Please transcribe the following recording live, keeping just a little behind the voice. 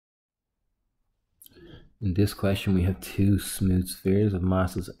In this question we have two smooth spheres of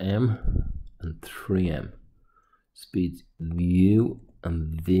masses m and 3m, speeds u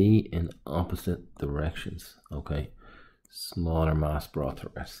and v in opposite directions. Okay, smaller mass brought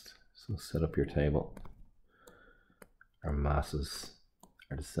to rest. So set up your table. Our masses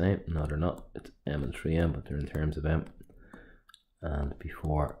are the same. No, they're not. It's m and 3m, but they're in terms of m and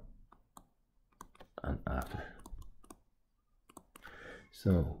before and after.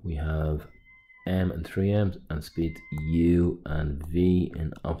 So we have m and 3m and speeds u and v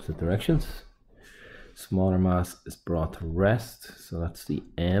in opposite directions. Smaller mass is brought to rest, so that's the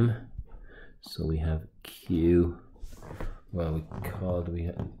m. So we have q. Well, we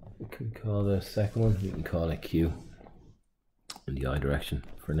can call the second one, we can call it q in the I direction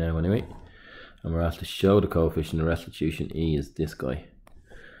for now anyway. And we're asked to show the coefficient of restitution E is this guy.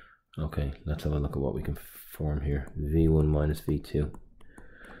 Okay, let's have a look at what we can form here. v1 minus v2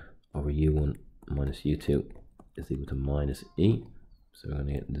 over u1 minus u2 is equal to minus e. So we're going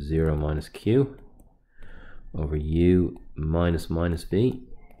to get 0 minus q over u minus v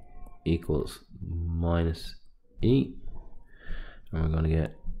equals minus e. And we're going to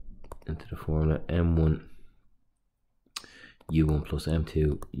get into the formula m1 u1 plus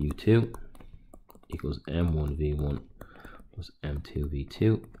m2 u2 equals m1 v1 plus m2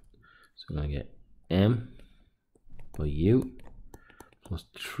 v2. So we're going to get m by u plus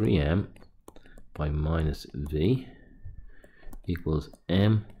 3m by minus v equals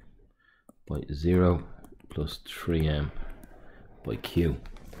m by 0 plus 3m by q.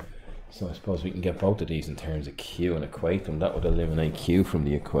 So I suppose we can get both of these in terms of q and equate them. That would eliminate q from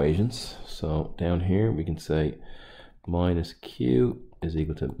the equations. So down here we can say minus q is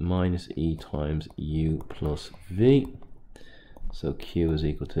equal to minus e times u plus v. So q is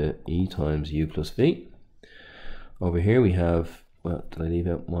equal to e times u plus v. Over here we have, well, did I leave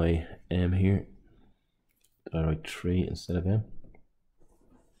out my m here? Did I write 3 instead of m?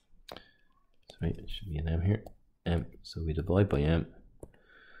 That's right, it should be an m here. M, so we divide by m.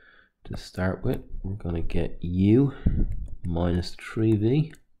 To start with, we're going to get u minus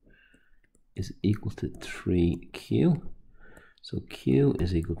 3v is equal to 3q. So q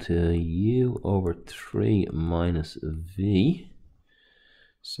is equal to u over 3 minus v.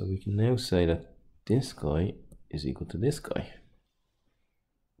 So we can now say that this guy is equal to this guy.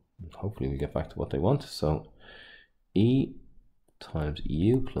 And hopefully we get back to what they want. So e times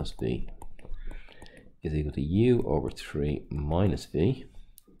u plus v is equal to u over 3 minus v.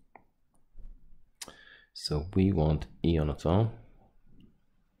 So we want e on its own.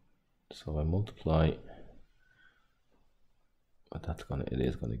 So I multiply, but it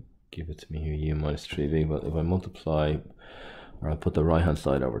is gonna give it to me here, u minus 3v. But if I multiply, or I'll put the right hand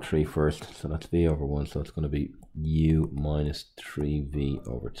side over 3 first, so that's v over 1, so it's going to be u minus 3v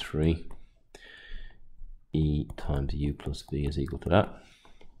over 3. E times u plus v is equal to that.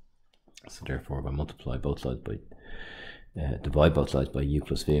 So therefore, if I multiply both sides by, divide both sides by u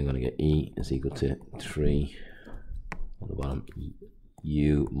plus v, I'm going to get e is equal to 3 on the bottom,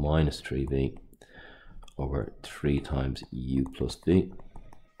 u minus 3v over 3 times u plus v.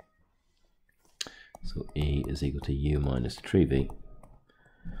 So e is equal to u minus 3v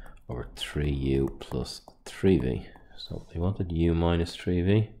over 3u plus 3v. So they wanted u minus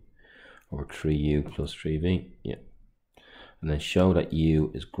 3v over 3u plus 3v. Yeah. And then show that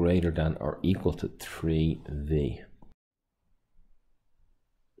u is greater than or equal to 3v.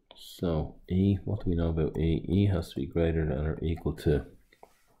 So e, what do we know about e? E has to be greater than or equal to,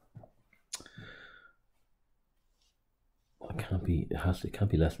 it can't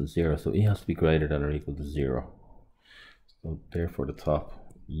be less than 0, so e has to be greater than or equal to 0. So therefore the top,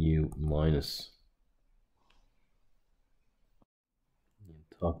 u minus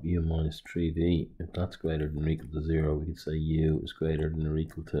 3v, if that's greater than or equal to 0, we could say u is greater than or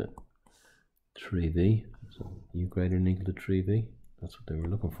equal to 3v. So u greater than or equal to 3v, that's what they were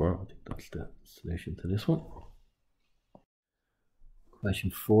looking for. I think that's the solution to this one.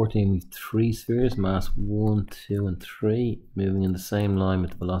 Question 14, we have 3 spheres, mass 1, 2 and 3, moving in the same line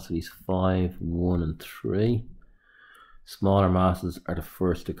with velocities 5, 1 and 3. Smaller masses are the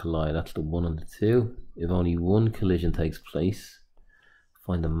first to collide, that's the 1 and the 2. If only one collision takes place,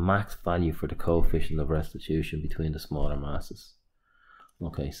 find the max value for the coefficient of restitution between the smaller masses.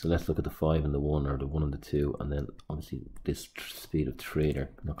 Okay, so let's look at the 5 and the 1, or the 1 and the 2, and then obviously this speed of 3, they're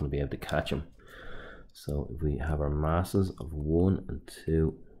not going to be able to catch them. So if we have our masses of 1 and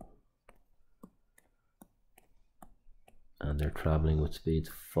 2, and they're traveling with speeds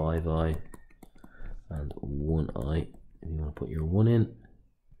 5i and 1i, if you want to put your 1 in,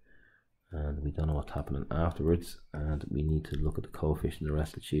 and we don't know what's happening afterwards, and we need to look at the coefficient of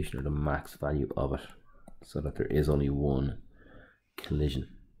restitution, or the max value of it. so that there is only one collision.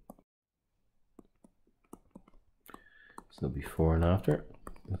 So before and after,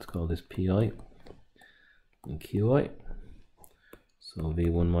 let's call this PI and QI. So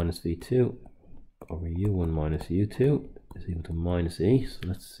V1 minus V2 over U1 minus U2 is equal to minus E. So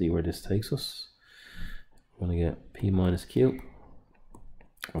let's see where this takes us. We're going to get P minus Q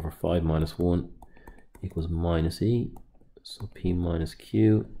over 5 minus 1 equals minus E. So P minus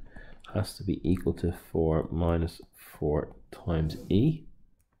Q has to be equal to 4 minus 4 times E.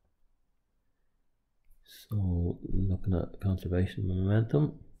 So looking at conservation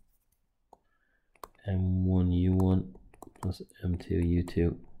momentum, M1U1 plus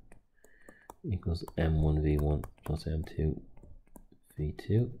M2U2 equals M1V1 plus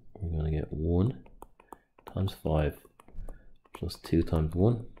M2V2. We're going to get 1 times 5 plus 2 times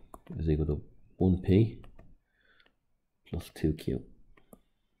 1 is equal to 1P plus 2Q.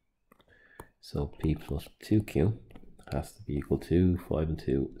 So P plus 2Q has to be equal to 5 and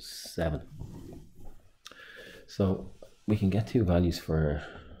 2, 7. So we can get two values for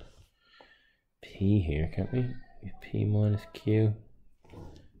P here, can't we? If P minus Q,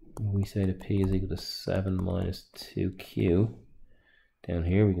 we say that P is equal to 7 minus 2Q. Down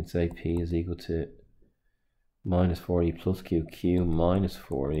here we can say P is equal to minus 4E plus Q minus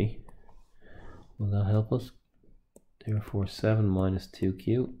 4E. Will that help us? Therefore 7 minus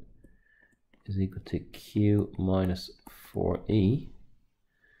 2Q is equal to Q minus 4E.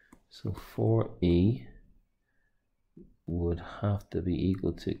 So 4E would have to be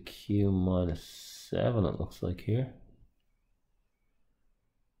equal to Q minus 7, it looks like here.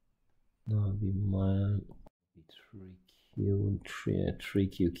 No, it'd be minus 3Q and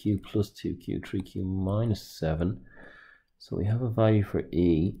 3Q, Q plus 2Q, 3Q minus 7. So we have a value for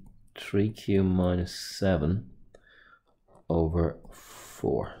E, 3Q minus 7 over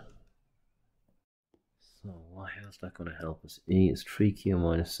 4. So how's that going to help us? E is 3Q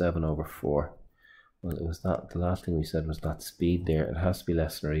minus 7 over 4. Well, it was that, the last thing we said was that speed there. It has to be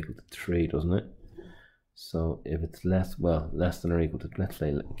less than or equal to 3, doesn't it? So if it's less than or equal to, let's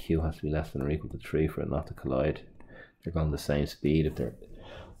say Q has to be less than or equal to 3 for it not to collide. They're going the same speed. If they're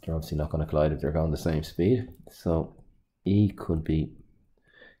obviously not going to collide if they're going the same speed. So E could be,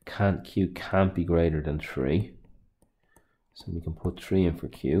 Q can't be greater than 3. So we can put 3 in for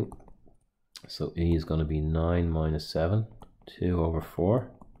Q. So E is going to be 9 minus 7, 2 over 4.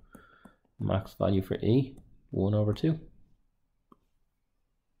 Max value for E, 1 over 2.